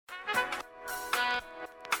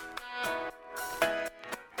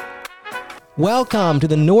Welcome to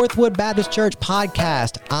the Northwood Baptist Church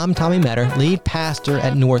podcast. I'm Tommy Metter, lead pastor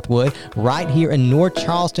at Northwood, right here in North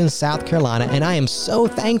Charleston, South Carolina, and I am so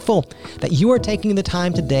thankful that you are taking the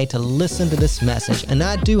time today to listen to this message. And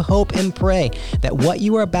I do hope and pray that what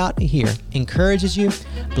you are about to hear encourages you,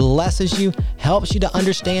 blesses you, helps you to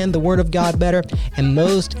understand the Word of God better, and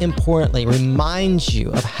most importantly, reminds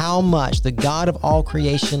you of how much the God of all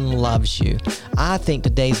creation loves you. I think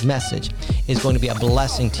today's message is going to be a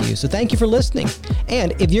blessing to you. So thank you for listening.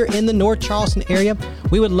 And if you're in the North Charleston area,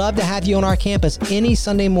 we would love to have you on our campus any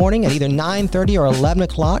Sunday morning at either 9:30 or 11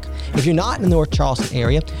 o'clock. If you're not in the North Charleston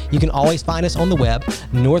area, you can always find us on the web,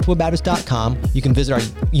 northwoodbaptist.com. You can visit our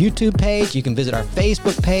YouTube page. You can visit our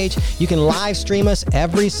Facebook page. You can live stream us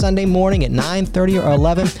every Sunday morning at 9:30 or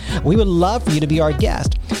 11. We would love for you to be our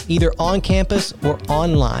guest, either on campus or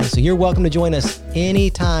online. So you're welcome to join us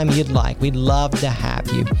anytime you'd like. We'd love to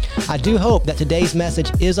have you. I do hope that today's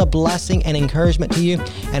message is a blessing and encouragement to you,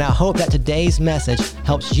 and I hope that today's message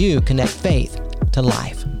helps you connect faith to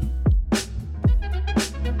life.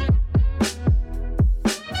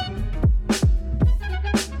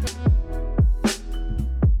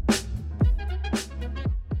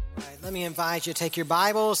 Let me invite you to take your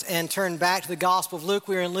Bibles and turn back to the Gospel of Luke.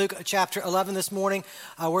 We're in Luke chapter 11 this morning.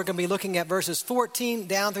 We're going to be looking at verses 14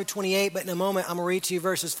 down through 28, but in a moment I'm going to read to you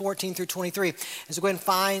verses 14 through 23. And so go ahead and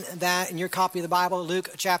find that in your copy of the Bible, Luke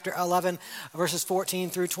chapter 11, verses 14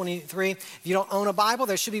 through 23. If you don't own a Bible,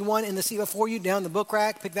 there should be one in the seat before you down in the book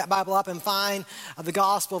rack. Pick that Bible up and find the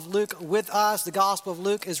Gospel of Luke with us. The Gospel of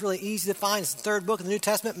Luke is really easy to find. It's the third book of the New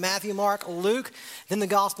Testament: Matthew, Mark, Luke. Then the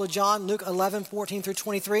Gospel of John, Luke 11, 14 through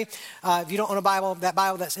 23. If you don't own a Bible, that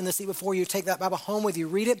Bible that's in the seat before you, take that Bible home with you.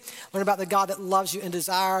 Read it. Learn about the God that loves you and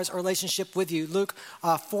desires a relationship with you. Luke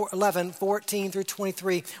 11, 14 through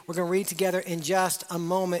 23. We're going to read together in just a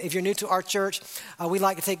moment. If you're new to our church, we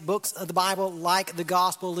like to take books of the Bible like the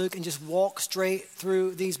Gospel of Luke and just walk straight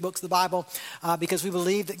through these books of the Bible because we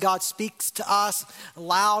believe that God speaks to us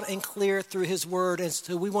loud and clear through His Word. And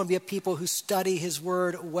so we want to be a people who study His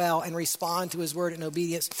Word well and respond to His Word in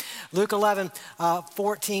obedience. Luke 11,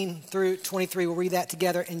 14 through 23. We'll read that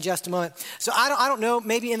together in just a moment. So I don't know,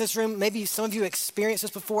 maybe in this room, maybe some of you experienced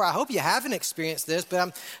this before. I hope you haven't experienced this, but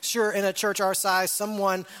I'm sure in a church our size,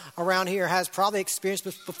 someone around here has probably experienced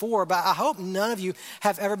this before, but I hope none of you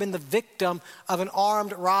have ever been the victim of an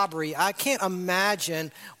armed robbery. I can't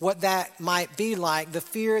imagine what that might be like. The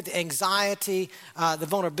fear, the anxiety, the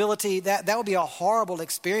vulnerability, that would be a horrible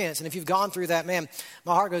experience. And if you've gone through that, man,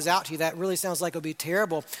 my heart goes out to you. That really sounds like it would be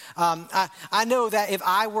terrible. I know that if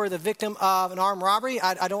I were the victim of an armed robbery,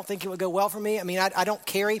 I don't think it would go well for me. I mean, I don't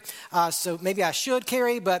carry, so maybe I should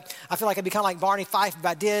carry, but I feel like I'd be kind of like Barney Fife if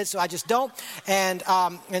I did, so I just don't. And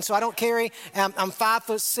so I don't carry. I'm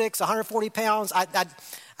 5'6", 140 pounds.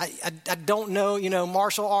 I don't know,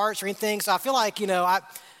 martial arts or anything, so I feel like,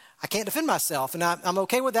 I can't defend myself, and I'm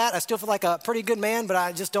okay with that. I still feel like a pretty good man, but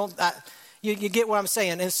I just don't. You get what I'm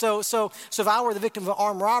saying. And so if I were the victim of an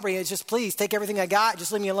armed robbery, it's just, please take everything I got,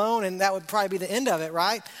 just leave me alone, and that would probably be the end of it,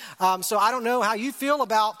 right? So I don't know how you feel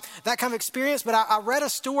about that kind of experience, but I read a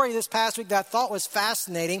story this past week that I thought was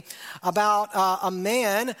fascinating about a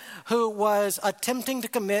man who was attempting to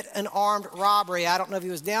commit an armed robbery. I don't know if he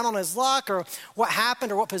was down on his luck or what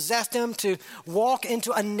happened or what possessed him to walk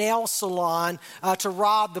into a nail salon to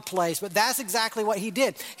rob the place, but that's exactly what he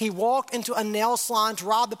did. He walked into a nail salon to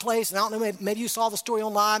rob the place, and I don't know, maybe you saw the story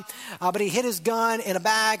online, but he hid his gun in a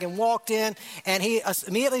bag and walked in, and he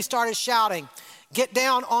immediately started shouting, "Get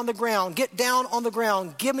down on the ground, get down on the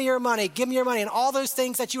ground, give me your money, give me your money," and all those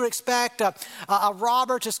things that you would expect a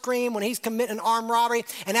robber to scream when he's committing an armed robbery.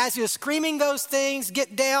 And as he was screaming those things,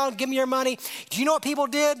 "Get down, give me your money," do you know what people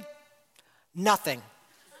did? Nothing.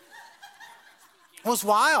 It was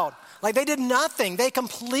wild. Like, they did nothing. They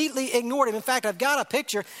completely ignored him. In fact, I've got a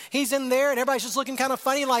picture. He's in there and everybody's just looking kind of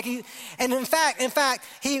funny. And in fact,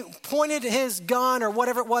 he pointed his gun or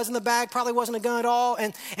whatever it was in the bag, probably wasn't a gun at all,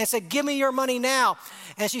 and said, "Give me your money now."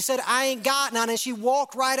 And she said, "I ain't got none." And she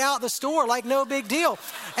walked right out the store like no big deal.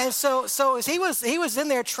 And so as he was in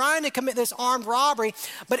there trying to commit this armed robbery,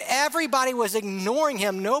 but everybody was ignoring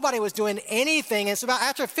him. Nobody was doing anything. And so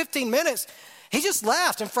after 15 minutes, he just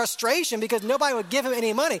left in frustration because nobody would give him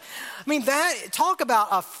any money. I mean, talk about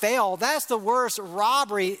a fail. That's the worst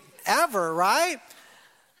robbery ever, right?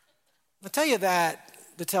 I'll tell you that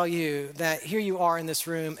to tell you that here you are in this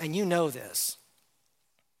room and you know this.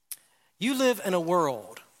 You live in a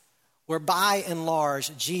world where by and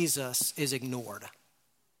large, Jesus is ignored.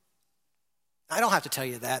 I don't have to tell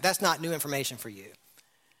you that. That's not new information for you.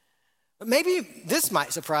 But maybe this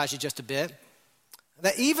might surprise you just a bit.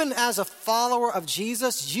 that even as a follower of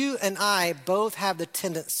Jesus, you and I both have the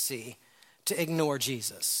tendency to ignore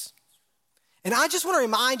Jesus. And I just want to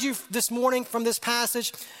remind you this morning from this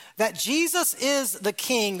passage that Jesus is the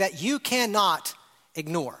king that you cannot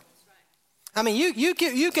ignore. I mean, you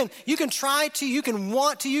can try to, you can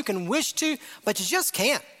want to, you can wish to, but you just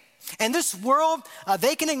can't. And this world,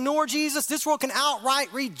 they can ignore Jesus. This world can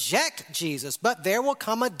outright reject Jesus. But there will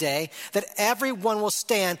come a day that everyone will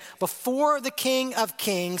stand before the King of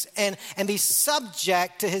Kings and be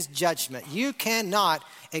subject to his judgment. You cannot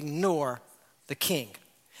ignore the King.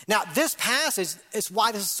 Now, this passage is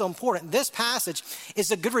why this is so important. This passage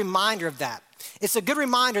is a good reminder of that. It's a good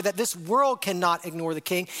reminder that this world cannot ignore the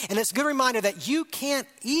King. And it's a good reminder that you can't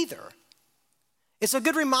either. It's a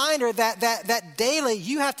good reminder that daily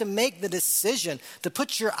you have to make the decision to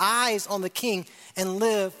put your eyes on the King and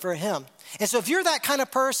live for him. And so if you're that kind of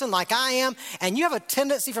person like I am, and you have a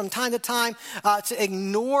tendency from time to time to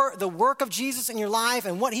ignore the work of Jesus in your life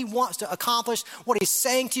and what he wants to accomplish, what he's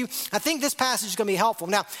saying to you, I think this passage is going to be helpful.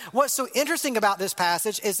 Now, what's so interesting about this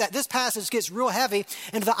passage is that this passage gets real heavy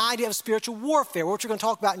into the idea of spiritual warfare, which we're going to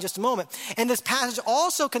talk about in just a moment. And this passage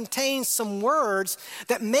also contains some words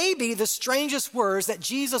that may be the strangest words that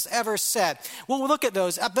Jesus ever said. We'll look at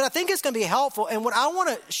those, but I think it's going to be helpful. And what I want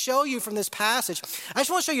to show you from this passage, I just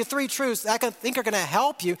want to show you three truths that I think are going to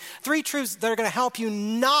help you. Three truths that are going to help you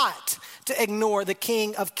not to ignore the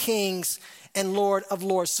King of Kings and Lord of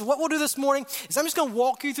Lords. So what we'll do this morning is I'm just going to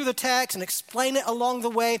walk you through the text and explain it along the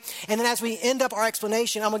way. And then as we end up our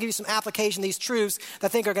explanation, I'm going to give you some application of these truths that I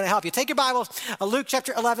think are going to help you. Take your Bibles, Luke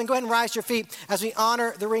chapter 11. Go ahead and rise to your feet as we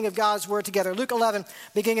honor the ring of God's word together. Luke 11,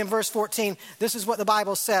 beginning in verse 14. This is what the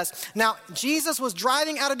Bible says. Now, Jesus was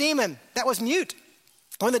driving out a demon that was mute.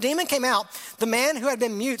 When the demon came out, the man who had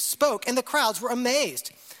been mute spoke, and the crowds were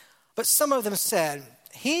amazed. But some of them said,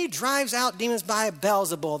 "He drives out demons by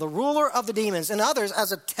Beelzebul, the ruler of the demons." And others,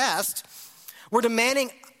 as a test, were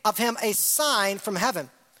demanding of him a sign from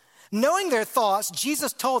heaven. Knowing their thoughts,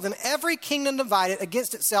 Jesus told them, "Every kingdom divided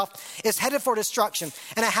against itself is headed for destruction,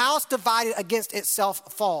 and a house divided against itself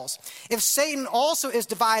falls. If Satan also is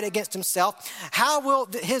divided against himself, how will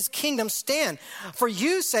his kingdom stand? For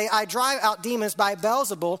you say, 'I drive out demons by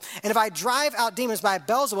Beelzebul,' and if I drive out demons by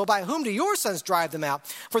Beelzebul, by whom do your sons drive them out?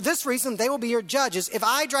 For this reason, they will be your judges. If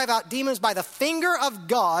I drive out demons by the finger of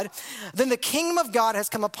God, then the kingdom of God has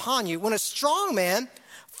come upon you. When a strong man,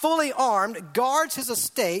 fully armed, guards his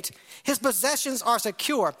estate, his possessions are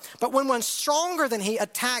secure. But when one stronger than he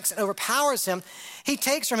attacks and overpowers him, he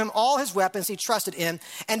takes from him all his weapons he trusted in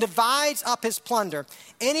and divides up his plunder.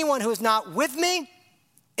 Anyone who is not with me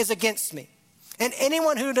is against me, and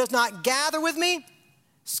anyone who does not gather with me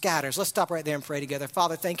scatters." Let's stop right there and pray together.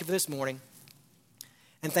 Father, thank you for this morning.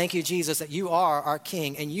 And thank you, Jesus, that you are our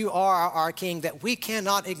King, and you are our King that we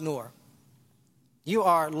cannot ignore. You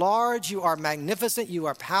are large, you are magnificent, you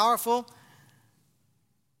are powerful,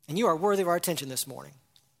 and you are worthy of our attention this morning.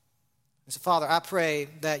 And so, Father, I pray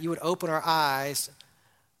that you would open our eyes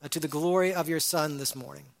to the glory of your Son this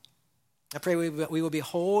morning. I pray we will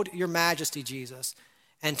behold your majesty, Jesus,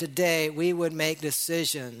 and today we would make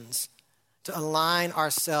decisions to align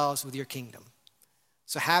ourselves with your kingdom.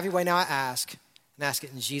 So have your way now, I ask, and ask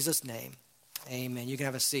it in Jesus' name. Amen. You can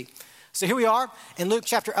have a seat. So here we are in Luke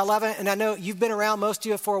chapter 11, and I know you've been around, most of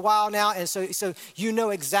you, for a while now, and so you know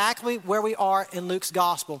exactly where we are in Luke's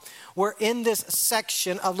gospel. We're in this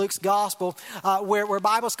section of Luke's gospel where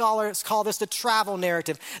Bible scholars call this the travel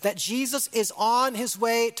narrative, that Jesus is on his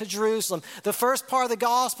way to Jerusalem. The first part of the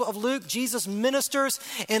gospel of Luke, Jesus ministers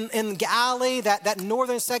in Galilee, that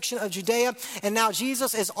northern section of Judea, and now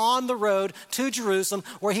Jesus is on the road to Jerusalem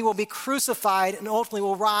where he will be crucified and ultimately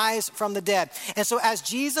will rise from the dead. And so as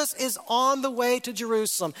Jesus is on the way to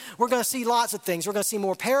Jerusalem, we're going to see lots of things. We're going to see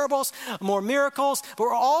more parables, more miracles, but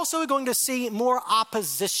we're also going to see more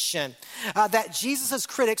opposition. That Jesus'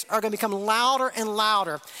 critics are going to become louder and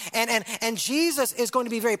louder. And Jesus is going to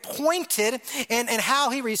be very pointed in how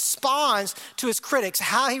he responds to his critics,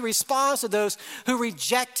 how he responds to those who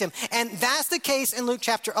reject him. And that's the case in Luke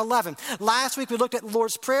chapter 11. Last week we looked at the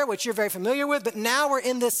Lord's Prayer, which you're very familiar with, but now we're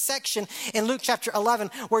in this section in Luke chapter 11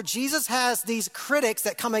 where Jesus has these critics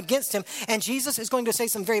that come against him, and Jesus is going to say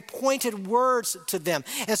some very pointed words to them.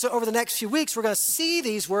 And so over the next few weeks, we're going to see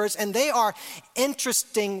these words, and they are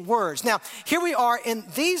interesting words. Now, here we are in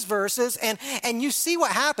these verses, and you see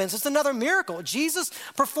what happens. It's another miracle. Jesus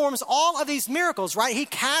performs all of these miracles, right? He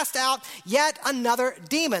cast out yet another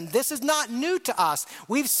demon. This is not new to us.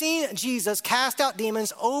 We've seen Jesus cast out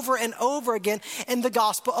demons over and over again in the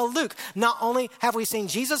Gospel of Luke. Not only have we seen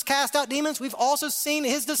Jesus cast out demons, we've also seen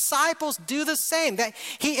his disciples do the same, that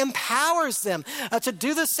he empowers empowers them to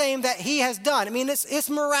do the same that he has done. I mean, it's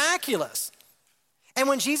miraculous. And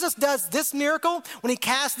when Jesus does this miracle, when he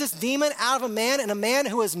casts this demon out of a man, and a man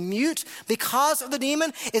who is mute because of the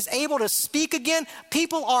demon is able to speak again,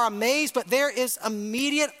 people are amazed, but there is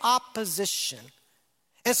immediate opposition.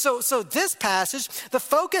 And so this passage, the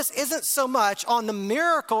focus isn't so much on the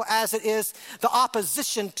miracle as it is the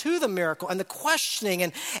opposition to the miracle and the questioning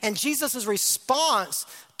and Jesus' response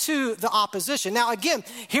to the opposition. Now again,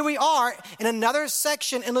 here we are in another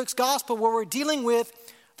section in Luke's gospel where we're dealing with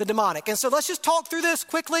the demonic. And so let's just talk through this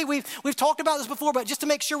quickly. We've talked about this before, but just to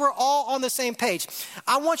make sure we're all on the same page.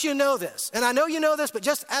 I want you to know this, and I know you know this, but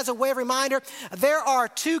just as a way of reminder, there are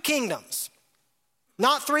two kingdoms.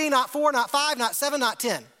 Not 3, not 4, not 5, not 7, not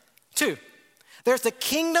 10. 2. There's the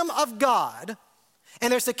kingdom of God,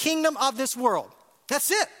 and there's the kingdom of this world. That's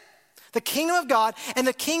it. The kingdom of God and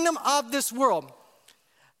the kingdom of this world.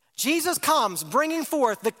 Jesus comes bringing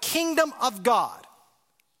forth the kingdom of God.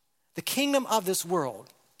 The kingdom of this world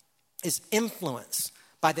is influenced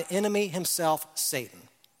by the enemy himself, Satan.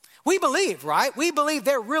 We believe, right? We believe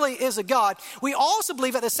there really is a God. We also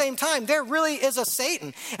believe at the same time there really is a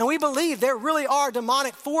Satan. And we believe there really are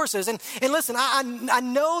demonic forces. And listen, I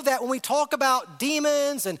know that when we talk about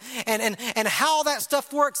demons and how that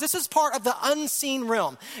stuff works, this is part of the unseen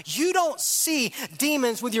realm. You don't see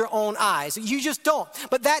demons with your own eyes. You just don't.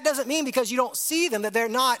 But that doesn't mean because you don't see them that they're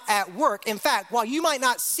not at work. In fact, while you might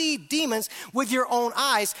not see demons with your own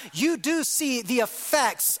eyes, you do see the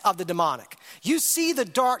effects of the demonic. You see the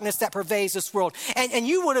darkness that pervades this world. And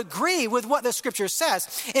you would agree with what the scripture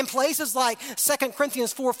says. In places like 2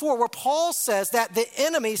 Corinthians 4:4, where Paul says that the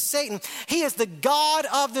enemy, Satan, he is the God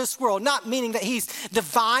of this world. Not meaning that he's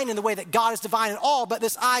divine in the way that God is divine at all, but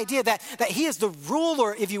this idea that he is the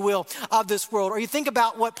ruler, if you will, of this world. Or you think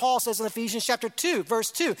about what Paul says in Ephesians chapter 2,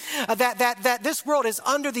 verse 2, that this world is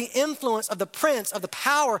under the influence of the prince of the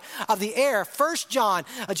power of the air. 1 John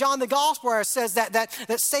the gospel writer says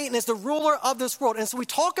that Satan is the ruler of this world. And so we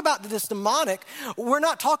talk about this demonic, we're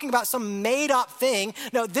not talking about some made up thing.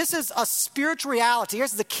 No, this is a spiritual reality.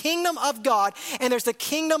 Here's the kingdom of God, and there's the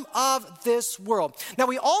kingdom of this world. Now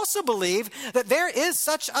we also believe that there is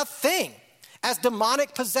such a thing as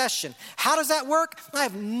demonic possession. How does that work? I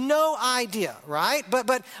have no idea, right?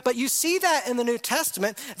 But you see that in the New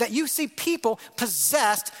Testament, that you see people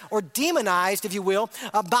possessed or demonized, if you will,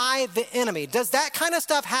 by the enemy. Does that kind of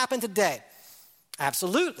stuff happen today?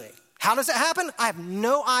 Absolutely. How does it happen? I have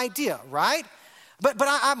no idea, right? But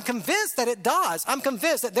I'm convinced that it does. I'm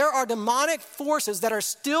convinced that there are demonic forces that are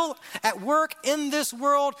still at work in this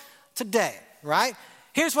world today, right?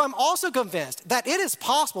 Here's what I'm also convinced, that it is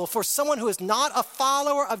possible for someone who is not a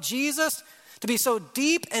follower of Jesus to be so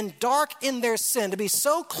deep and dark in their sin, to be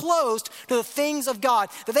so closed to the things of God,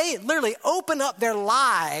 that they literally open up their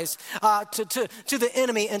lives to the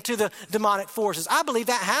enemy and to the demonic forces. I believe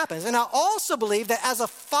that happens. And I also believe that as a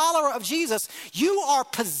follower of Jesus, you are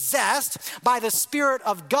possessed by the Spirit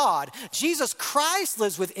of God. Jesus Christ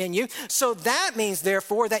lives within you. So that means,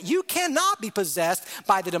 therefore, that you cannot be possessed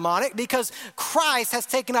by the demonic because Christ has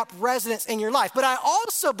taken up residence in your life. But I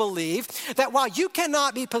also believe that while you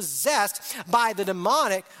cannot be possessed by the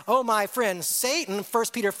demonic, oh my friend, Satan, 1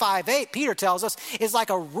 Peter 5:8, Peter tells us, is like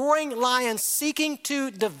a roaring lion seeking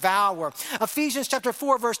to devour. Ephesians chapter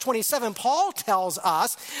 4, verse 27, Paul tells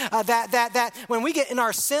us that when we get in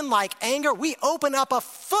our sin-like anger, we open up a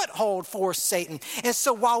foothold for Satan. And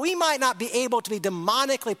so while we might not be able to be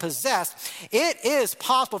demonically possessed, it is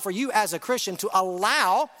possible for you as a Christian to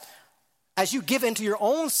allow, as you give into your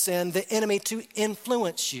own sin, the enemy to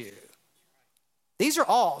influence you. These are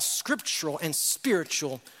all scriptural and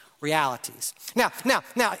spiritual realities. Now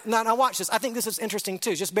watch this. I think this is interesting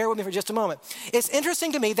too. Just bear with me for just a moment. It's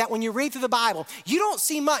interesting to me that when you read through the Bible, you don't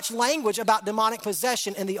see much language about demonic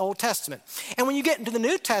possession in the Old Testament. And when you get into the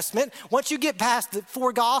New Testament, once you get past the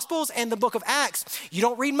 4 Gospels and the book of Acts, you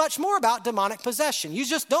don't read much more about demonic possession. You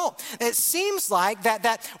just don't. It seems like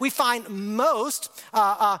that we find most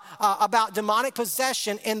about demonic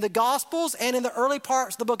possession in the Gospels and in the early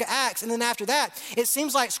parts of the book of Acts. And then after that, it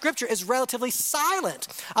seems like Scripture is relatively silent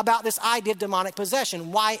about this idea of demonic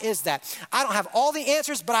possession. Why is that? I don't have all the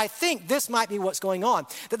answers, but I think this might be what's going on.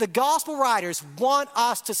 That the gospel writers want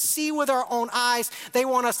us to see with our own eyes. They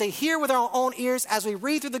want us to hear with our own ears as we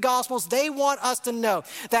read through the Gospels. They want us to know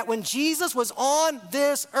that when Jesus was on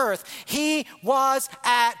this earth, he was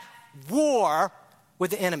at war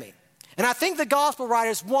with the enemy. And I think the gospel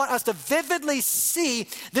writers want us to vividly see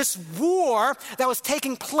this war that was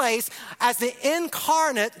taking place as the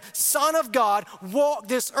incarnate Son of God walked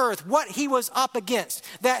this earth, what he was up against.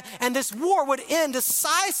 And this war would end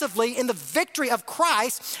decisively in the victory of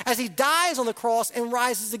Christ as he dies on the cross and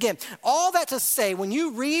rises again. All that to say, when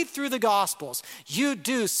you read through the Gospels, you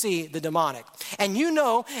do see the demonic. And you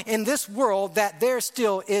know in this world that there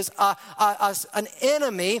still is an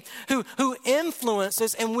enemy who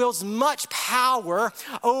influences and wields much power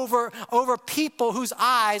over people whose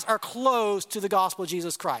eyes are closed to the gospel of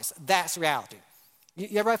Jesus Christ. That's reality. You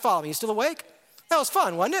everybody follow me? You still awake? That was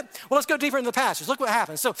fun, wasn't it? Well, let's go deeper into the passage. Look what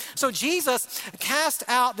happens. So Jesus cast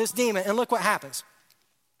out this demon, and look what happens.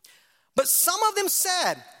 But some of them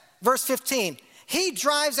said, verse 15, he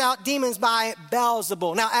drives out demons by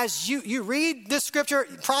Beelzebul. Now, as you read this scripture,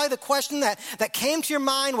 probably the question that came to your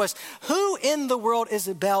mind was, who in the world is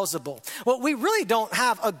Beelzebul? Well, we really don't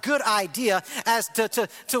have a good idea as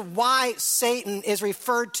to why Satan is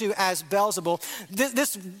referred to as Beelzebul.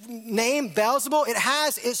 This name Beelzebul, it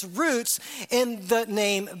has its roots in the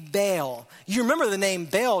name Baal. You remember the name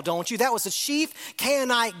Baal, don't you? That was the chief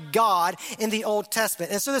Canaanite god in the Old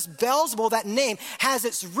Testament. And so this Beelzebul, that name, has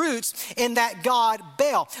its roots in that god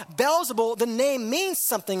Baal. Beelzebul, the name means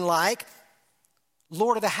something like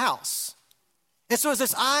Lord of the house. And so it's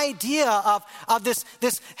this idea of this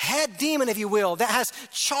head demon, if you will, that has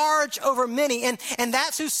charge over many. And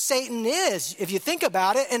that's who Satan is, if you think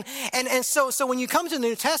about it. And so when you come to the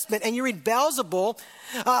New Testament and you read Beelzebul,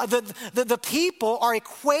 the people are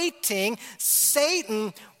equating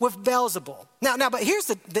Satan with Beelzebul. Now, but here's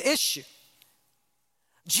the issue.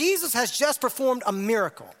 Jesus has just performed a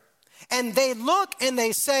miracle. And they look and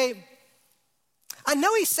they say, I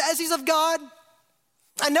know he says he's of God.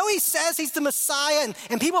 I know he says he's the Messiah,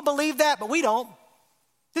 and people believe that, but we don't.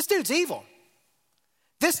 This dude's evil.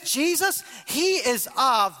 This Jesus, he is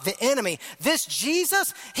of the enemy. This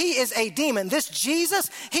Jesus, he is a demon. This Jesus,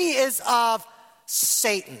 he is of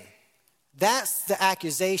Satan. That's the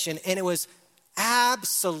accusation, and it was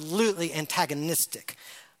absolutely antagonistic.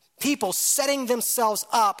 People setting themselves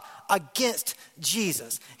up against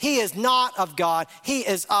Jesus. He is not of God. He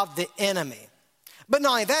is of the enemy. But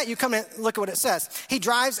not only that, you come and look at what it says. He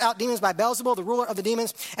drives out demons by Beelzebul, the ruler of the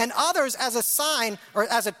demons, and others as a sign or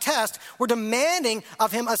as a test were demanding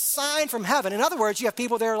of him a sign from heaven. In other words, you have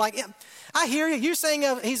people that are like, yeah, I hear you. You're saying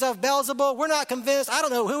he's of Beelzebul. We're not convinced. I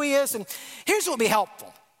don't know who he is. And here's what would be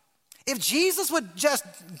helpful. If Jesus would just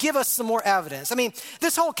give us some more evidence. I mean,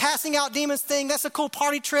 this whole casting out demons thing, that's a cool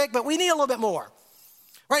party trick, but we need a little bit more.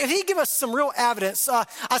 Right? If he'd give us some real evidence, a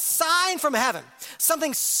sign from heaven,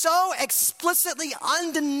 something so explicitly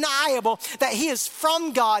undeniable that he is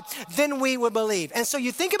from God, then we would believe. And so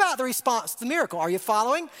you think about the response to the miracle. Are you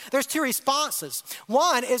following? There's two responses.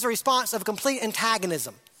 One is a response of complete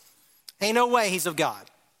antagonism. Ain't no way he's of God.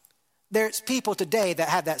 There's people today that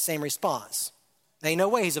have that same response. Ain't no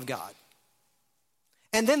way he's of God.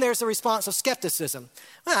 And then there's the response of skepticism.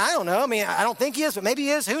 Well, I don't know. I mean, I don't think he is, but maybe he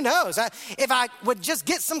is. Who knows? If I would just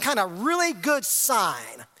get some kind of really good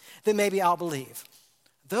sign, then maybe I'll believe.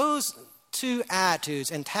 Those two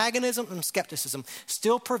attitudes, antagonism and skepticism,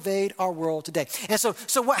 still pervade our world today. And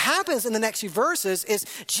so what happens in the next few verses is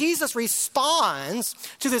Jesus responds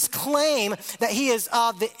to this claim that he is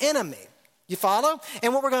of the enemy. You follow?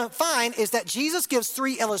 And what we're going to find is that Jesus gives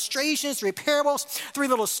three illustrations, three parables, three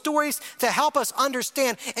little stories to help us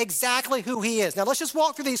understand exactly who he is. Now, let's just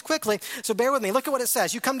walk through these quickly, so bear with me. Look at what it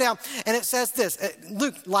says. You come down, and it says this.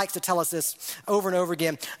 Luke likes to tell us this over and over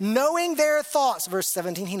again. Knowing their thoughts, verse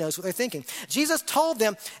 17, he knows what they're thinking. Jesus told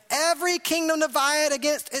them, every kingdom divided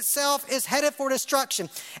against itself is headed for destruction,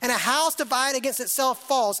 and a house divided against itself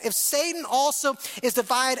falls. If Satan also is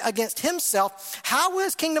divided against himself, how will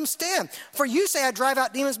his kingdom stand? For you say I drive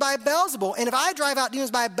out demons by Beelzebul, and if I drive out demons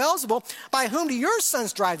by Beelzebul, by whom do your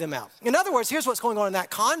sons drive them out? In other words, here's what's going on in that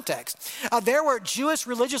context. There were Jewish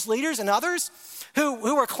religious leaders and others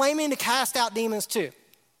who were claiming to cast out demons too.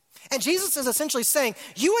 And Jesus is essentially saying,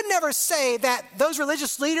 you would never say that those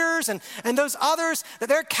religious leaders and those others, that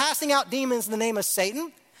they're casting out demons in the name of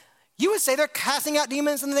Satan. You would say they're casting out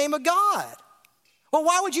demons in the name of God. Well,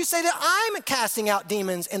 why would you say that I'm casting out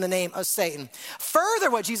demons in the name of Satan? Further,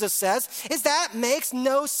 what Jesus says is that makes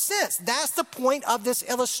no sense. That's the point of this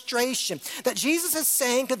illustration, that Jesus is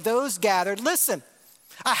saying to those gathered, listen,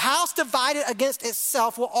 a house divided against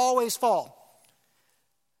itself will always fall.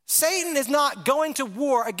 Satan is not going to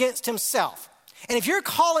war against himself. And if you're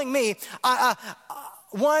calling me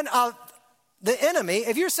one of the enemy,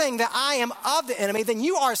 if you're saying that I am of the enemy, then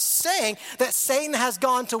you are saying that Satan has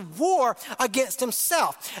gone to war against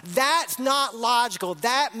himself. That's not logical.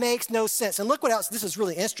 That makes no sense. And look what else. This is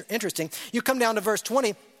really interesting. You come down to verse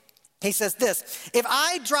 20. He says this, if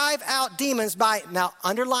I drive out demons by, now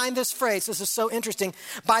underline this phrase, this is so interesting,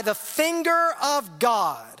 by the finger of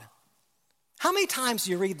God. How many times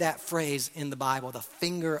do you read that phrase in the Bible, the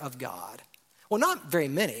finger of God? Well, not very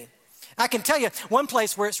many. I can tell you one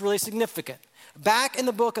place where it's really significant. Back in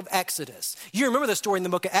the book of Exodus. You remember the story in the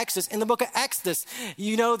book of Exodus. In the book of Exodus,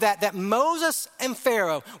 you know that Moses and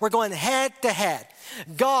Pharaoh were going head to head.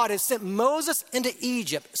 God had sent Moses into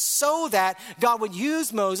Egypt so that God would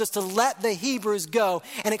use Moses to let the Hebrews go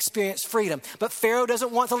and experience freedom. But Pharaoh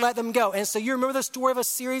doesn't want to let them go. And so you remember the story of a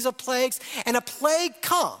series of plagues? And a plague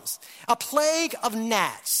comes, a plague of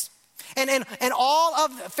gnats. And all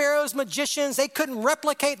of Pharaoh's magicians, they couldn't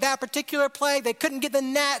replicate that particular plague. They couldn't get the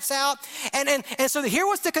gnats out. And so here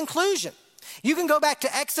was the conclusion. You can go back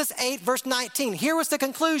to Exodus 8, verse 19. Here was the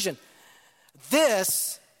conclusion.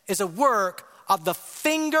 This is a work of the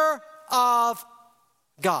finger of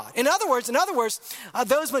God. In other words,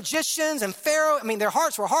 those magicians and Pharaoh, I mean, their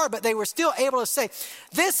hearts were hard, but they were still able to say,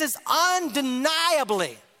 this is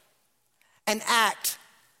undeniably an act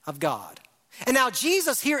of God. And now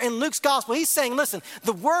Jesus here in Luke's gospel, he's saying, listen,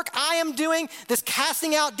 the work I am doing, this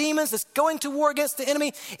casting out demons, this going to war against the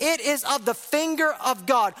enemy, it is of the finger of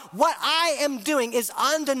God. What I am doing is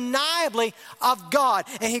undeniably of God.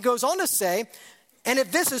 And he goes on to say, and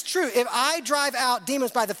if this is true, if I drive out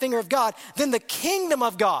demons by the finger of God, then the kingdom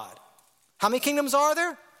of God, how many kingdoms are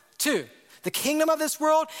there? 2. The kingdom of this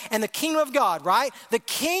world and the kingdom of God, right? The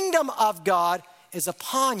kingdom of God is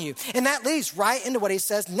upon you. And that leads right into what he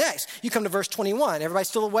says next. You come to verse 21. Everybody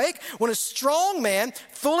still awake? When a strong man,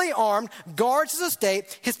 fully armed, guards his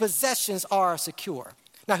estate, his possessions are secure.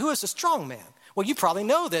 Now, who is the strong man? Well, you probably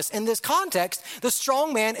know this. In this context, the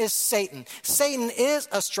strong man is Satan. Satan is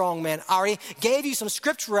a strong man. I already gave you some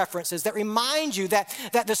scripture references that remind you that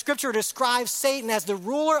the scripture describes Satan as the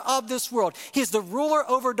ruler of this world. He is the ruler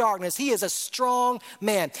over darkness. He is a strong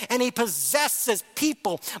man. And he possesses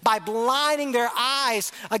people by blinding their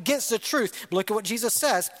eyes against the truth. Look at what Jesus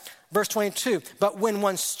says. Verse 22, but when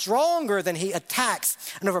one stronger than he attacks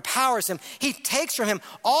and overpowers him, he takes from him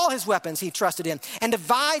all his weapons he trusted in and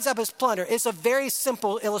divides up his plunder. It's a very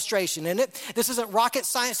simple illustration, isn't it? This isn't rocket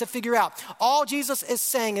science to figure out. All Jesus is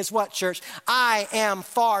saying is what, church? I am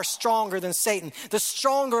far stronger than Satan. The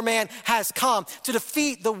stronger man has come to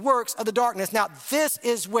defeat the works of the darkness. Now, this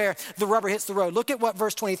is where the rubber hits the road. Look at what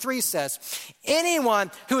verse 23 says.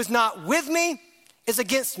 Anyone who is not with me is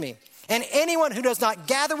against me. And anyone who does not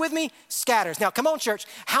gather with me scatters. Now, come on, church.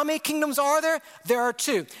 How many kingdoms are there? There are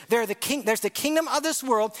 2. There's the kingdom of this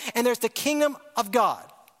world, and there's the kingdom of God.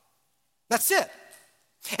 That's it.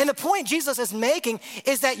 And the point Jesus is making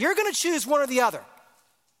is that you're going to choose one or the other.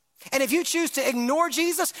 And if you choose to ignore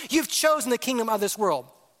Jesus, you've chosen the kingdom of this world.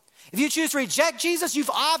 If you choose to reject Jesus,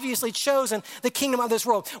 you've obviously chosen the kingdom of this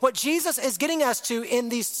world. What Jesus is getting us to in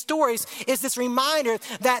these stories is this reminder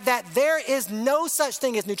that there is no such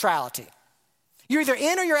thing as neutrality. You're either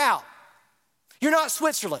in or you're out. You're not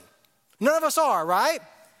Switzerland. None of us are, right?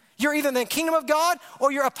 You're either in the kingdom of God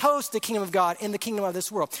or you're opposed to the kingdom of God in the kingdom of this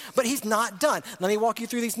world. But he's not done. Let me walk you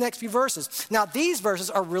through these next few verses. Now, these verses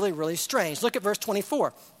are really, really strange. Look at verse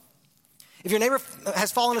 24. If your neighbor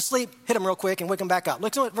has fallen asleep, hit him real quick and wake him back up.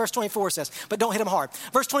 Look at what verse 24 says, but don't hit him hard.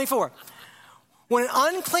 Verse 24, when an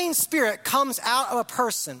unclean spirit comes out of a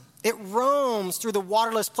person, it roams through the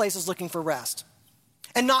waterless places looking for rest.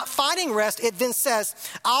 And not finding rest, it then says,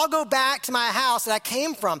 I'll go back to my house that I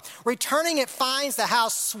came from. Returning, it finds the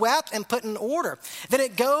house swept and put in order. Then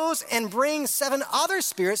it goes and brings 7 other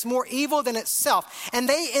spirits more evil than itself. And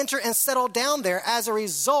they enter and settle down there. As a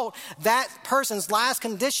result, that person's last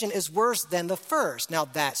condition is worse than the first. Now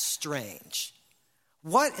that's strange.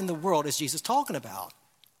 What in the world is Jesus talking about?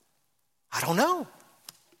 I don't know.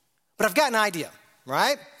 But I've got an idea,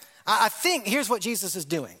 right? I think here's what Jesus is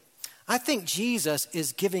doing. I think Jesus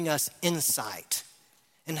is giving us insight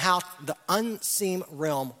in how the unseen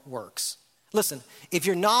realm works. Listen, if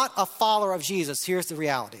you're not a follower of Jesus, here's the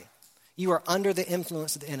reality. You are under the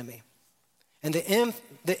influence of the enemy. And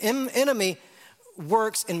the enemy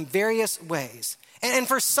works in various ways. And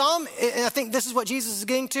for some, and I think this is what Jesus is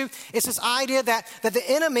getting to, it's this idea that the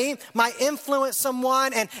enemy might influence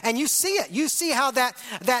someone, and you see it. You see how that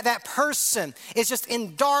person is just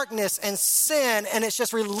in darkness and sin, and it's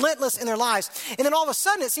just relentless in their lives. And then all of a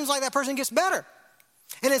sudden, it seems like that person gets better.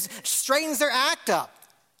 And it straightens their act up,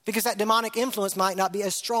 because that demonic influence might not be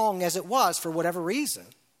as strong as it was for whatever reason,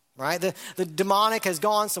 right? The demonic has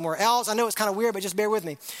gone somewhere else. I know it's kind of weird, but just bear with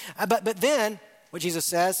me. But then, what Jesus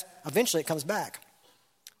says, eventually it comes back.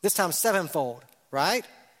 This time sevenfold, right?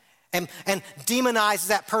 And demonizes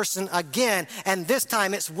that person again. And this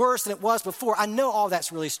time it's worse than it was before. I know all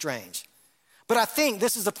that's really strange. But I think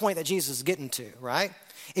this is the point that Jesus is getting to, right?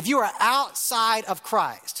 If you are outside of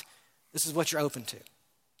Christ, this is what you're open to.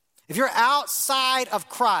 If you're outside of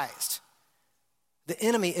Christ, the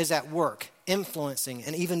enemy is at work, influencing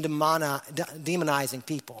and even demonizing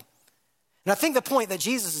people. And I think the point that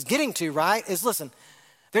Jesus is getting to, right, is listen,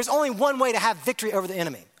 there's only one way to have victory over the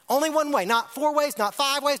enemy. Only one way, not 4 ways, not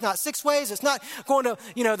 5 ways, not 6 ways. It's not going to,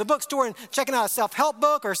 the bookstore and checking out a self-help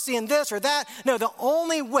book or seeing this or that. No, the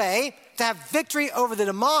only way to have victory over the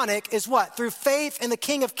demonic is what? Through faith in the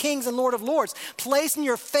King of Kings and Lord of Lords. Placing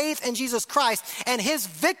your faith in Jesus Christ and his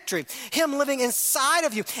victory. Him living inside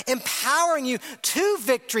of you, empowering you to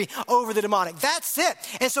victory over the demonic. That's it.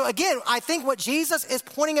 And so again, I think what Jesus is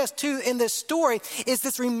pointing us to in this story is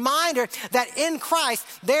this reminder that in Christ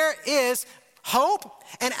there is hope,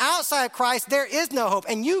 and outside of Christ, there is no hope.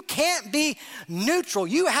 And you can't be neutral.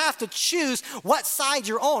 You have to choose what side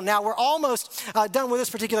you're on. Now, we're almost done with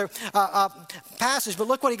this particular passage, but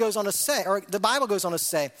look what he goes on to say, or the Bible goes on to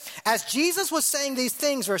say. As Jesus was saying these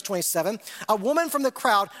things, verse 27, a woman from the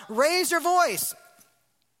crowd raised her voice,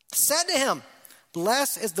 said to him,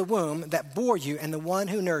 "Blessed is the womb that bore you and the one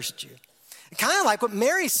who nursed you." Kind of like what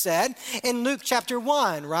Mary said in Luke chapter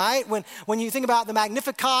 1, right? When you think about the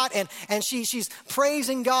Magnificat and she's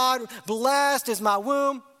praising God, blessed is my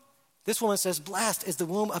womb. This woman says, blessed is the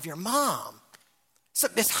womb of your mom. So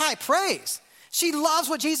it's high praise. She loves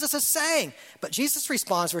what Jesus is saying. But Jesus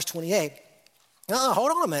responds, verse 28,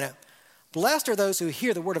 hold on a minute. Blessed are those who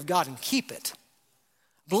hear the word of God and keep it.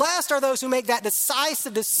 Blessed are those who make that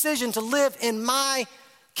decisive decision to live in my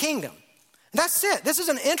kingdom. That's it. This is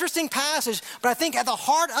an interesting passage, but I think at the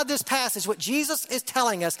heart of this passage, what Jesus is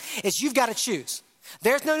telling us is you've got to choose.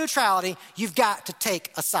 There's no neutrality. You've got to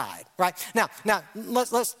take a side, right? Now,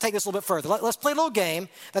 let's take this a little bit further. Let's play a little game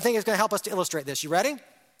that I think is going to help us to illustrate this. You ready? All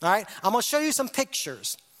right. I'm going to show you some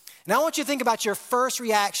pictures. Now I want you to think about your first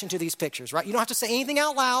reaction to these pictures, right? You don't have to say anything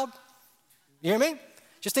out loud. You hear me?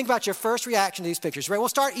 Just think about your first reaction to these pictures, right? We'll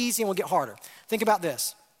start easy and we'll get harder. Think about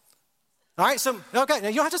this. All right. So, okay. Now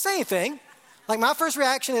you don't have to say anything. Like my first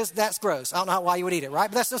reaction is that's gross. I don't know why you would eat it, right?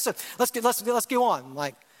 But let's go on.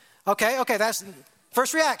 Like, okay, that's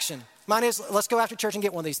first reaction. Mine is let's go after church and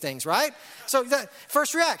get one of these things, right? So that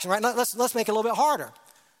first reaction, right? Let's make it a little bit harder.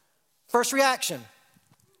 First reaction.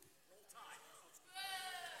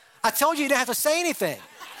 I told you didn't have to say anything,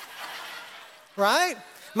 right?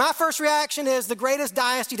 My first reaction is the greatest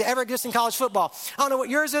dynasty to ever exist in college football. I don't know what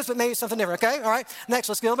yours is, but maybe it's something different. Okay, all right. Next,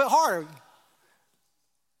 let's get a little bit harder.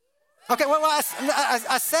 Okay, well,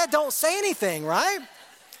 I said don't say anything, right?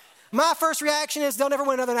 My first reaction is they'll never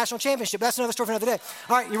win another national championship. That's another story for another day.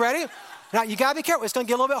 All right, you ready? Now, you got to be careful. It's going to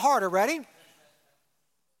get a little bit harder. Ready?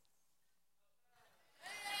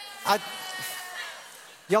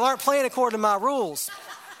 Y'all aren't playing according to my rules.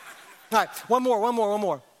 All right, one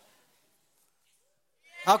more.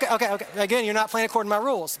 Okay. Again, you're not playing according to my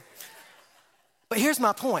rules. But here's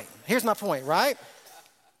my point, right?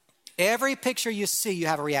 Every picture you see, you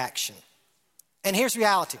have a reaction. And here's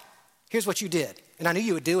reality. Here's what you did. And I knew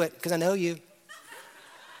you would do it because I know you.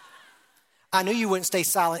 I knew you wouldn't stay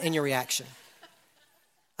silent in your reaction.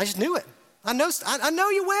 I just knew it. I know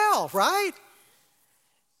you well, right?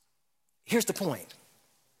 Here's the point.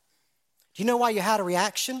 Do you know why you had a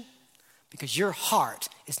reaction? Because your heart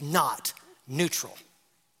is not neutral.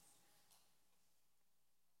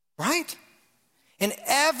 Right? In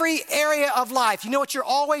every area of life, you know what you're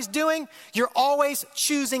always doing? You're always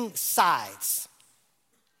choosing sides.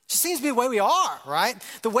 It just seems to be the way we are, right?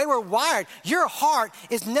 The way we're wired. Your heart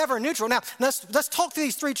is never neutral. Now, let's talk through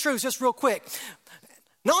these 3 truths just real quick.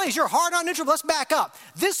 Not only is your heart not neutral, but let's back up.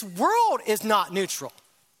 This world is not neutral.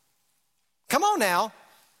 Come on now.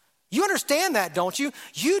 You understand that, don't you?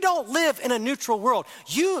 You don't live in a neutral world.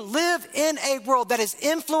 You live in a world that is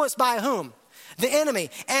influenced by whom? The enemy.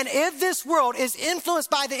 And if this world is influenced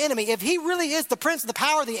by the enemy, if he really is the prince of the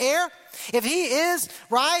power of the air, if he is,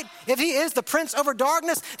 right, if he is the prince over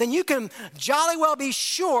darkness, then you can jolly well be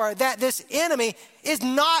sure that this enemy is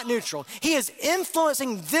not neutral. He is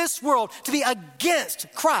influencing this world to be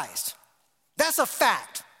against Christ. That's a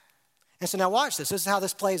fact. And so now watch this. This is how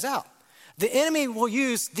this plays out. The enemy will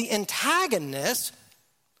use the antagonist.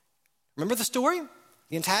 Remember the story?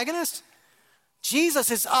 The antagonist? Jesus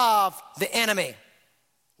is of the enemy.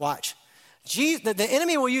 Watch. The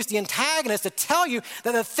enemy will use the antagonist to tell you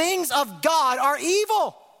that the things of God are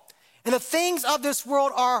evil. and the things of this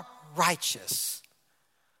world are righteous.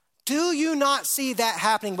 Do you not see that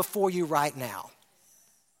happening before you right now?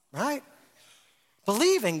 Right?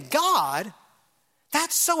 Believing God,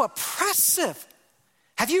 that's so oppressive.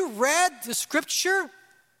 Have you read the scripture?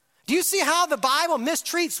 Do you see how the Bible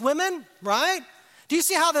mistreats women, right? Do you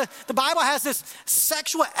see how the Bible has this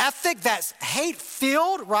sexual ethic that's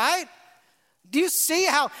hate-filled, right? Do you see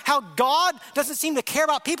how God doesn't seem to care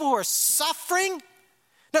about people who are suffering?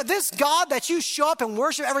 Now, this God that you show up and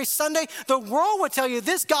worship every Sunday, the world would tell you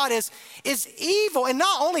this God is evil. And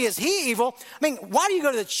not only is he evil, I mean, why do you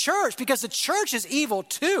go to the church? Because the church is evil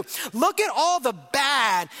too. Look at all the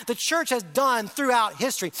bad the church has done throughout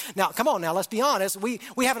history. Now, come on now, let's be honest. We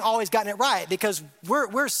haven't always gotten it right because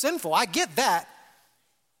we're sinful. I get that.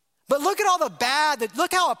 But look at all the bad,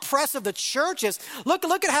 look how oppressive the church is. Look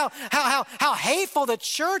at how hateful the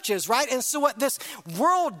church is, right? And so what this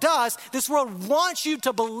world does, this world wants you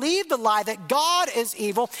to believe the lie that God is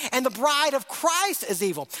evil and the bride of Christ is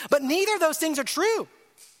evil. But neither of those things are true.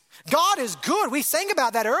 God is good. We sang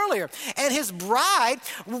about that earlier. And his bride,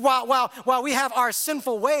 while we have our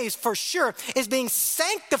sinful ways for sure, is being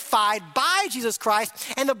sanctified by Jesus Christ.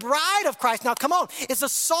 And the bride of Christ, now come on, is the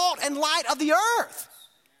salt and light of the earth.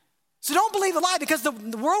 So don't believe the lie, because the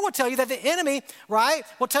world will tell you that the enemy, right,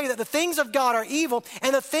 will tell you that the things of God are evil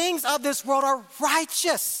and the things of this world are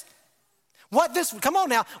righteous. What this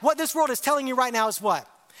world is telling you right now is what?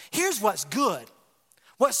 Here's what's good.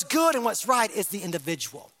 What's good and what's right is the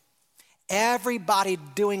individual. Everybody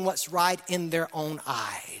doing what's right in their own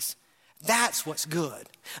eyes. That's what's good.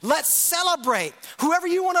 Let's celebrate whoever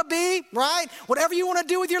you want to be, right? Whatever you want to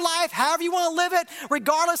do with your life, however you want to live it,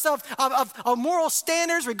 regardless of moral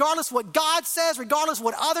standards, regardless of what God says, regardless of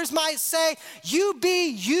what others might say. You be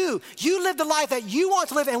you. You live the life that you want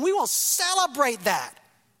to live, and we will celebrate that.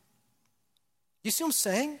 You see what I'm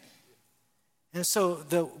saying? And so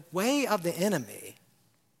the way of the enemy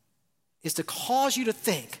is to cause you to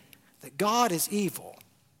think that God is evil.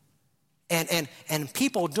 And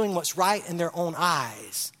people doing what's right in their own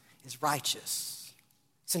eyes is righteous.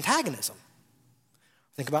 It's antagonism.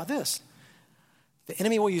 Think about this. The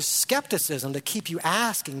enemy will use skepticism to keep you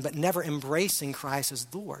asking but never embracing Christ as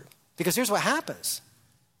Lord. Because here's what happens.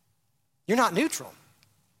 You're not neutral.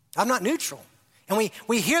 I'm not neutral. And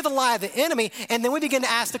we hear the lie of the enemy, and then we begin to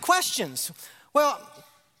ask the questions. Well,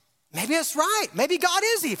 maybe it's right. Maybe God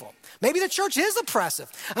is evil. Maybe the church is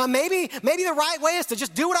oppressive. Maybe the right way is to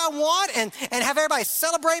just do what I want and have everybody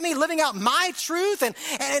celebrate me, living out my truth.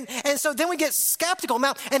 And so then we get skeptical.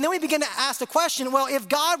 Now, and then we begin to ask the question, well, if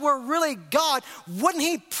God were really God, wouldn't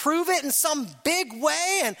he prove it in some big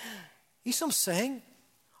way? And you see what I'm saying?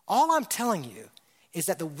 All I'm telling you is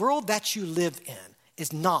that the world that you live in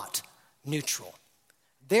is not neutral.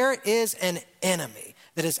 There is an enemy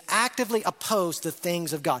that is actively opposed to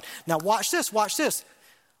things of God. Now watch this.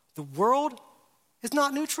 The world is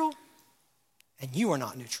not neutral, and you are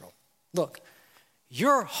not neutral. Look,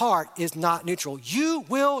 your heart is not neutral. You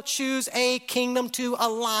will choose a kingdom to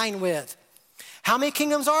align with. How many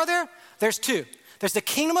kingdoms are there? There's two. There's the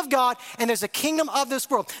kingdom of God, and there's the kingdom of this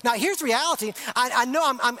world. Now, here's the reality. I know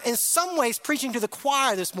I'm in some ways preaching to the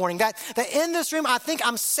choir this morning, that in this room, I think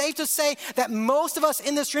I'm safe to say that most of us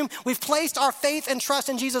in this room, we've placed our faith and trust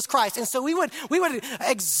in Jesus Christ. And so we would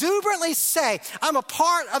exuberantly say, I'm a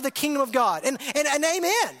part of the kingdom of God. And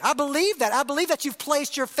amen. I believe that. I believe that you've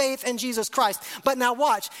placed your faith in Jesus Christ. But now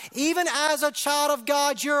watch. Even as a child of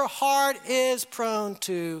God, your heart is prone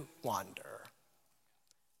to wander.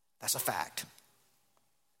 That's a fact.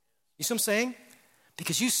 You see what I'm saying?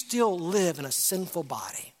 Because you still live in a sinful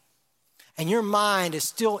body. And your mind is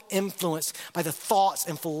still influenced by the thoughts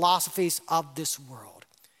and philosophies of this world.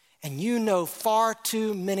 And you know far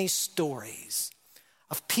too many stories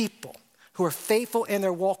of people who are faithful in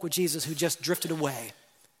their walk with Jesus who just drifted away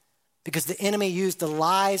because the enemy used the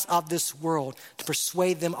lies of this world to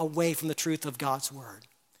persuade them away from the truth of God's word.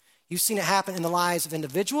 You've seen it happen in the lives of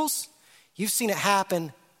individuals. You've seen it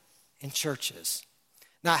happen in churches.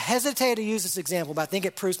 Now, I hesitate to use this example, but I think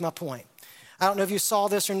it proves my point. I don't know if you saw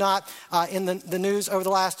this or not in the news over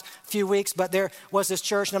the last few weeks, but there was this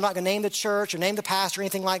church, and I'm not going to name the church or name the pastor or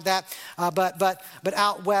anything like that, but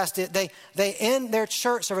out west, they in their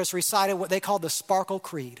church service recited what they called the Sparkle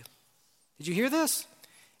Creed. Did you hear this?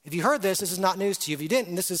 If you heard this, this is not news to you. If you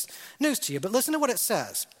didn't, this is news to you. But listen to what it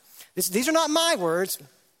says. These are not my words.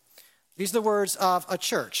 These are the words of a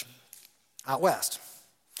church out west.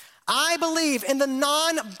 I believe in the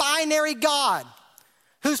non-binary God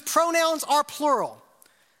whose pronouns are plural.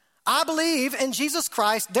 I believe in Jesus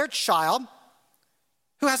Christ, their child,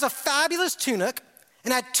 who has a fabulous tunic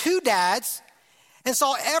and had two dads and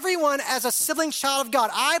saw everyone as a sibling child of God.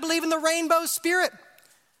 I believe in the rainbow spirit,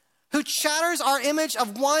 who shatters our image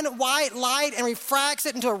of one white light and refracts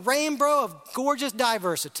it into a rainbow of gorgeous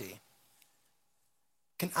diversity.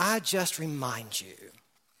 Can I just remind you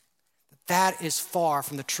that that is far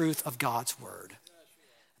from the truth of God's word?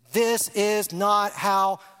 This is not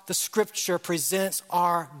how the scripture presents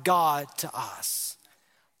our God to us.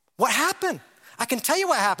 What happened? I can tell you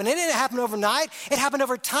what happened. It didn't happen overnight. It happened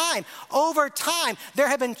over time. Over time, there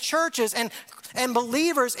have been churches and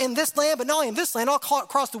believers in this land, but not only in this land, all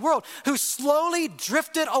across the world, who slowly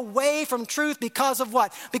drifted away from truth because of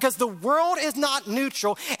what? Because the world is not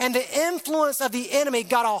neutral, and the influence of the enemy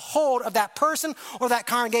got a hold of that person or that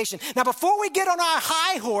congregation. Now, before we get on our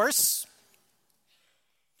high horse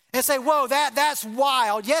and say, whoa, that's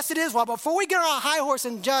wild. Yes, it is wild. But before we get on our high horse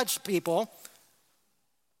and judge people,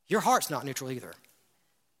 your heart's not neutral either.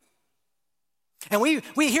 And we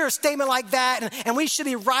hear a statement like that, and we should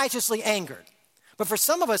be righteously angered. But for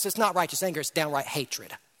some of us, it's not righteous anger, it's downright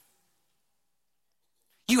hatred.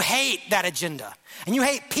 You hate that agenda. And you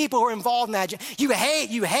hate people who are involved in that agenda. You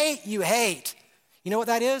hate. You know what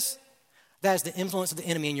that is? That is the influence of the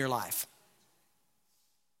enemy in your life.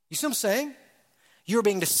 You see what I'm saying? You're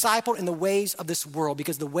being discipled in the ways of this world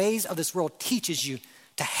because the ways of this world teaches you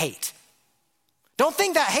to hate. Don't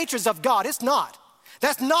think that hatred is of God. It's not.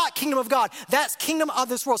 That's not kingdom of God. That's kingdom of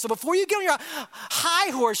this world. So before you get on your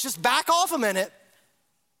high horse, just back off a minute.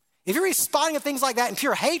 If you're responding to things like that in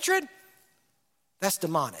pure hatred, that's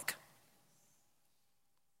demonic.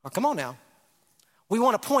 Well, come on now. We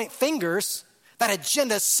want to point fingers. That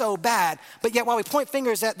agenda is so bad. But yet while we point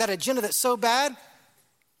fingers at that agenda that's so bad,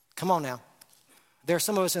 come on now. There are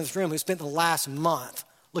some of us in this room who spent the last month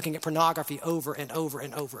looking at pornography over and over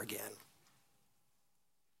and over again.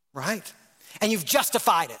 Right? And you've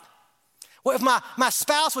justified it. Well, if my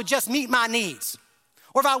spouse would just meet my needs,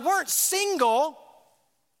 or if I weren't single,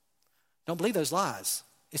 don't believe those lies.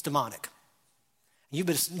 It's demonic. You've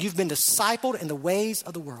been discipled in the ways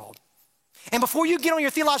of the world. And before you get on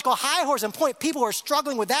your theological high horse and point people who are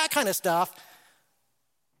struggling with that kind of stuff,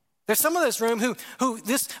 there's some of this room who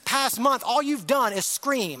this past month, all you've done is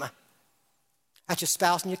scream at your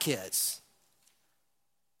spouse and your kids.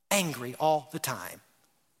 Angry all the time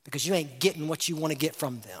because you ain't getting what you want to get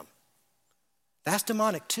from them. That's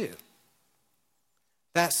demonic too.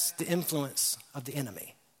 That's the influence of the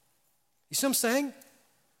enemy. You see what I'm saying?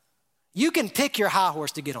 You can pick your high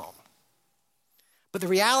horse to get on. But the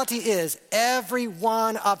reality is every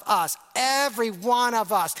one of us are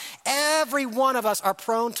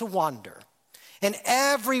prone to wander. And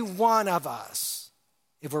every one of us,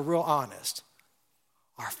 if we're real honest,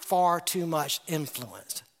 are far too much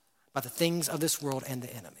influenced by the things of this world and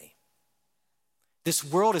the enemy. This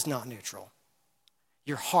world is not neutral.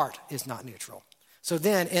 Your heart is not neutral. So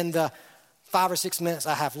then in the 5 or 6 minutes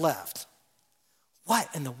I have left, what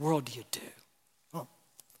in the world do you do? Well,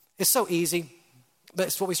 it's so easy, but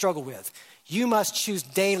it's what we struggle with. You must choose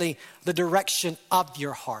daily the direction of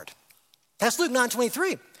your heart. That's Luke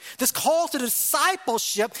 9:23. This call to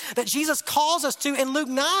discipleship that Jesus calls us to in Luke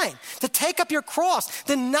 9, to take up your cross,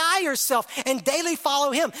 deny yourself, and daily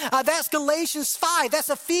follow him. That's Galatians 5. That's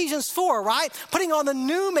Ephesians 4, right? Putting on the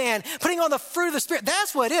new man, putting on the fruit of the Spirit.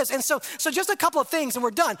 That's what it is. And so just a couple of things and we're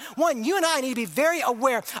done. One, you and I need to be very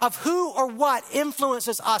aware of who or what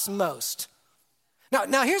influences us most.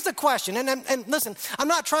 Now here's the question, and listen, I'm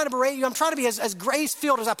not trying to berate you. I'm trying to be as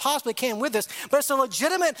grace-filled as I possibly can with this, but it's a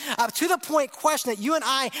legitimate, to-the-point question that you and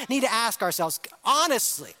I need to ask ourselves.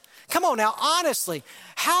 Honestly, come on now, honestly,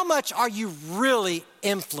 how much are you really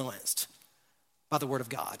influenced by the Word of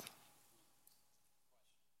God?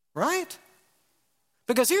 Right?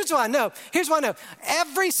 Because here's what I know.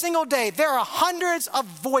 Every single day, there are hundreds of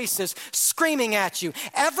voices screaming at you.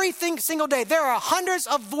 Every single day, there are hundreds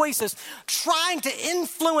of voices trying to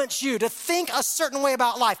influence you to think a certain way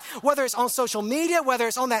about life. Whether it's on social media, whether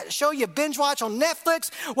it's on that show you binge watch on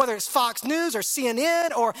Netflix, whether it's Fox News or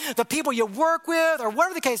CNN or the people you work with or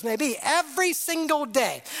whatever the case may be. Every single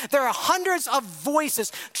day, there are hundreds of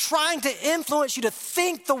voices trying to influence you to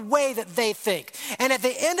think the way that they think. And at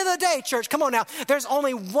the end of the day, church, come on now, there's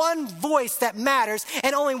only one voice that matters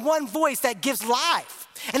and only one voice that gives life.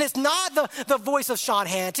 And it's not the voice of Sean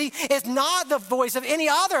Hannity. It's not the voice of any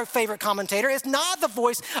other favorite commentator. It's not the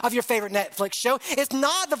voice of your favorite Netflix show. It's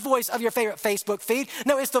not the voice of your favorite Facebook feed.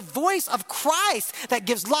 No, it's the voice of Christ that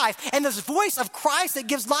gives life. And this voice of Christ that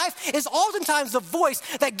gives life is oftentimes the voice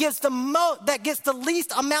that gets the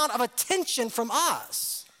least amount of attention from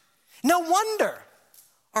us. No wonder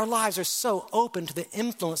our lives are so open to the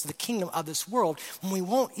influence of the kingdom of this world when we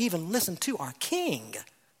won't even listen to our king.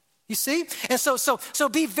 You You see? And so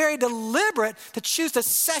be very deliberate to choose to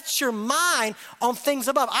set your mind on things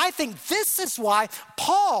above. I think this is why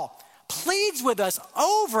Paul pleads with us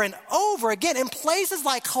over and over again in places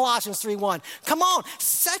like Colossians 3:1. Come on,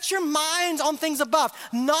 set your minds on things above,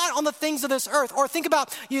 not on the things of this earth. Or think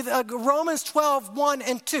about Romans 12:1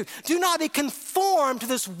 and 2. Do not be conformed to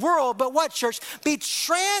this world, but what, church? Be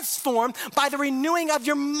transformed by the renewing of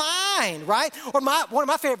your mind, right? Or one of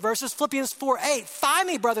my favorite verses, Philippians 4:8.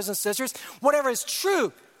 Finally, brothers and sisters, whatever is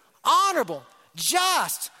true, honorable,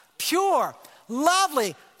 just, pure,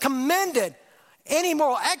 lovely, commended, any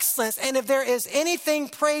moral excellence, and if there is anything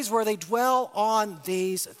praiseworthy, dwell on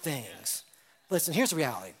these things. Listen, here's the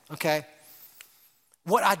reality, okay?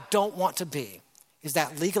 What I don't want to be is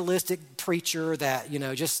that legalistic preacher that,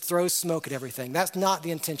 just throws smoke at everything. That's not the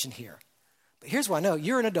intention here. But here's what I know.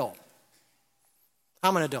 You're an adult.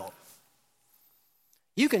 I'm an adult.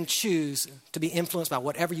 You can choose to be influenced by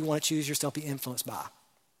whatever you want to choose yourself to be influenced by.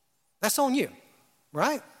 That's on you,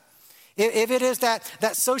 right? If it is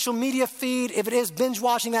that social media feed, if it is binge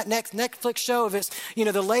watching that next Netflix show, if it's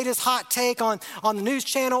the latest hot take on the news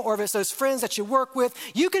channel, or if it's those friends that you work with,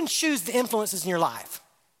 you can choose the influences in your life.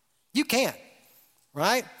 You can,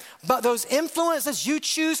 right? But those influences you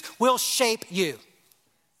choose will shape you.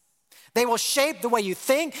 They will shape the way you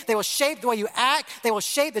think. They will shape the way you act. They will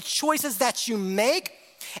shape the choices that you make.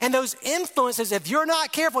 And those influences, if you're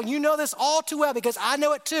not careful, and you know this all too well because I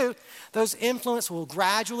know it too, those influences will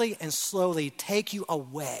gradually and slowly take you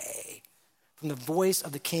away from the voice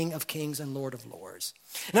of the King of Kings and Lord of Lords.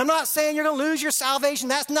 And I'm not saying you're going to lose your salvation.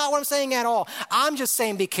 That's not what I'm saying at all. I'm just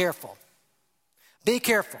saying be careful. Be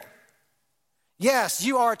careful. Yes,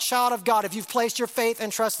 you are a child of God if you've placed your faith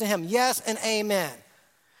and trust in him. Yes and amen.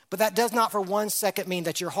 But that does not for 1 second mean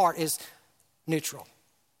that your heart is neutral.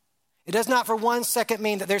 It does not for 1 second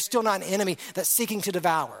mean that there's still not an enemy that's seeking to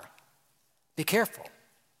devour. Be careful.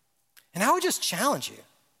 And I would just challenge you.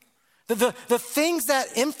 The things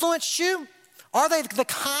that influence you, are they the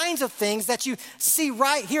kinds of things that you see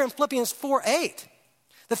right here in Philippians 4:8?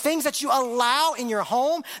 The things that you allow in your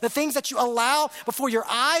home, the things that you allow before your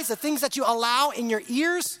eyes, the things that you allow in your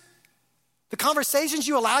ears, the conversations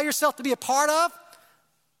you allow yourself to be a part of,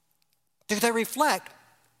 do they reflect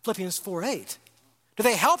Philippians 4:8? Do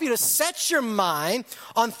they help you to set your mind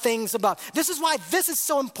on things above? This is why this is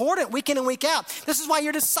so important week in and week out. This is why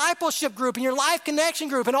your discipleship group and your life connection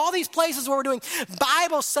group and all these places where we're doing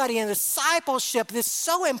Bible study and discipleship is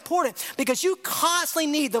so important because you constantly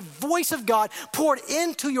need the voice of God poured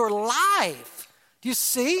into your life. Do you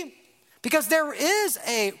see? Because there is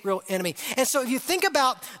a real enemy. And so if you think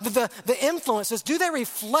about the influences, do they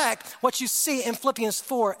reflect what you see in Philippians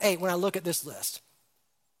 4:8 when I look at this list?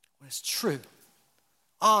 When it's true,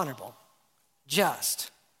 honorable,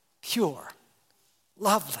 just, pure,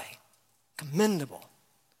 lovely, commendable.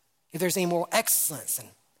 If there's any moral excellence and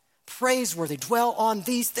praiseworthy, dwell on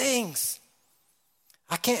these things.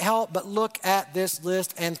 I can't help but look at this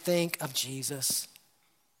list and think of Jesus.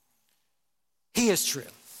 He is true.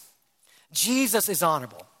 Jesus is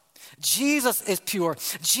honorable. Jesus is pure.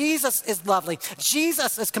 Jesus is lovely.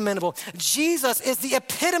 Jesus is commendable. Jesus is the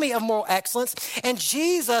epitome of moral excellence. And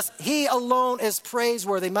Jesus, he alone is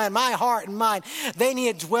praiseworthy. My heart and mind, they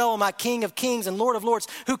need to dwell on my King of Kings and Lord of Lords,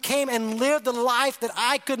 who came and lived the life that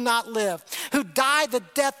I could not live, who died the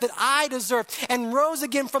death that I deserved and rose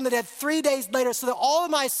again from the dead 3 days later so that all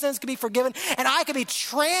of my sins could be forgiven and I could be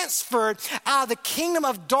transferred out of the kingdom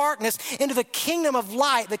of darkness into the kingdom of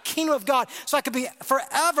light, the kingdom of God, so I could be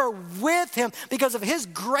forever with him because of his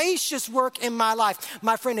gracious work in my life.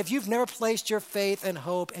 My friend, if you've never placed your faith and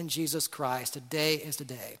hope in Jesus Christ, today is the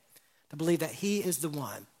day to believe that he is the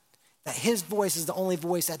one, that his voice is the only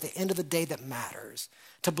voice at the end of the day that matters,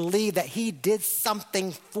 to believe that he did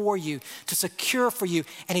something for you, to secure for you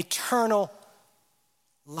an eternal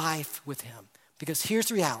life with him. Because here's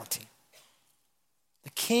the reality.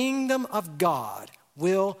 The kingdom of God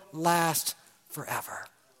will last forever.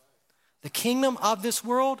 The kingdom of this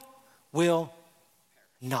world will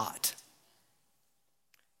not.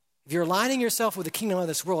 If you're aligning yourself with the kingdom of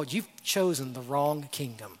this world, you've chosen the wrong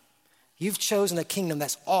kingdom. You've chosen a kingdom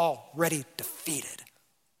that's already defeated.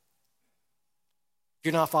 If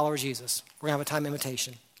you're not a follower of Jesus, we're going to have a time of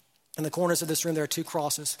invitation. In the corners of this room, there are 2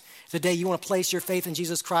 crosses. If today you want to place your faith in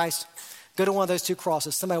Jesus Christ, go to one of those 2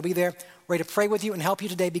 crosses. Somebody will be there ready to pray with you and help you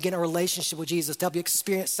today begin a relationship with Jesus, to help you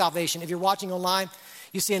experience salvation. If you're watching online,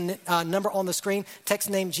 you see a number on the screen. Text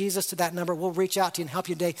the name Jesus to that number. We'll reach out to you and help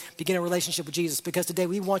you today begin a relationship with Jesus, because today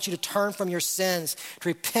we want you to turn from your sins, to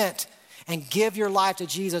repent and give your life to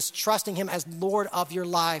Jesus, trusting him as Lord of your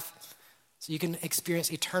life. so you can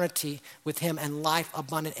experience eternity with him and life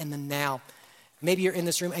abundant in the now. Maybe you're in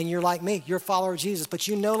this room and you're like me, you're a follower of Jesus, but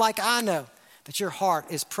you know like I know that your heart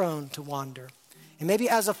is prone to wander. And maybe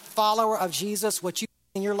as a follower of Jesus, what you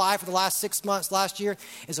in your life for the last 6 months, last year,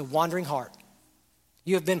 is a wandering heart.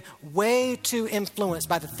 You have been way too influenced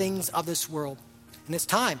by the things of this world. And it's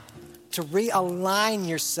time to realign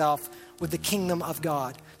yourself with the kingdom of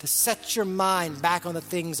God, to set your mind back on the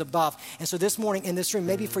things above. And so this morning in this room,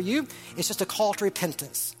 maybe for you, it's just a call to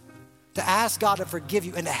repentance, to ask God to forgive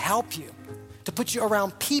you and to help you, to put you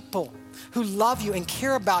around people who love you and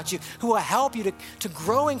care about you, who will help you to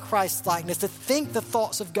grow in Christ's likeness, to think the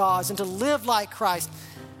thoughts of God and to live like Christ.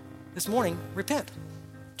 This morning, repent.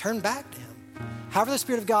 Turn back to him. However the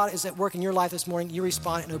Spirit of God is at work in your life this morning, you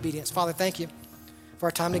respond in obedience. Father, thank you for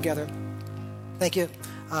our time together. Thank you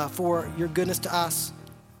for your goodness to us.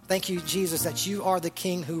 Thank you, Jesus, that you are the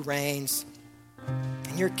King who reigns.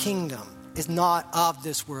 And your kingdom is not of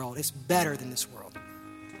this world. It's better than this world.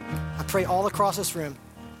 I pray all across this room,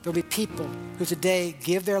 there'll be people who today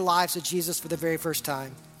give their lives to Jesus for the very first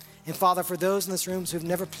time. And Father, for those in this room who've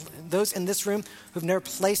never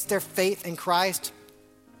placed their faith in Christ,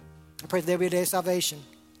 I pray that there be a day of salvation.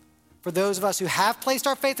 For those of us who have placed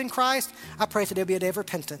our faith in Christ, I pray that there be a day of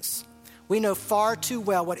repentance. We know far too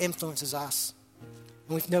well what influences us.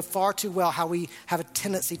 And we know far too well how we have a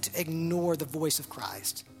tendency to ignore the voice of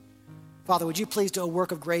Christ. Father, would you please do a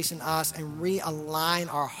work of grace in us and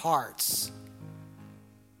realign our hearts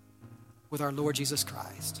with our Lord Jesus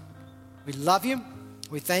Christ. We love you.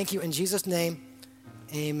 We thank you in Jesus' name.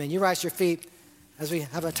 Amen. You rise to your feet as we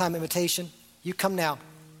have a time of invitation. You come now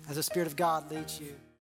as the Spirit of God leads you.